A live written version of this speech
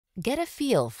Get a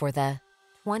feel for the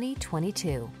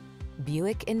 2022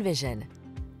 Buick Envision.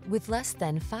 With less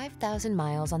than 5,000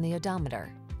 miles on the odometer,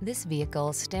 this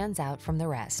vehicle stands out from the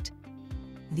rest.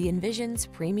 The Envision's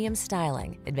premium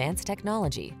styling, advanced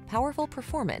technology, powerful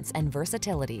performance, and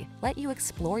versatility let you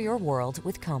explore your world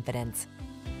with confidence.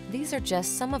 These are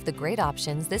just some of the great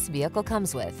options this vehicle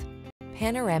comes with: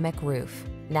 panoramic roof,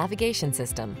 navigation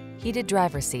system, heated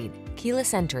driver's seat,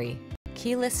 keyless entry,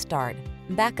 keyless start,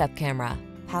 backup camera,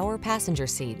 power passenger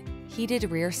seat, heated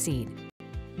rear seat.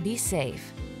 Be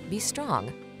safe, be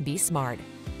strong, be smart.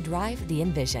 Drive the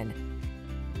Envision.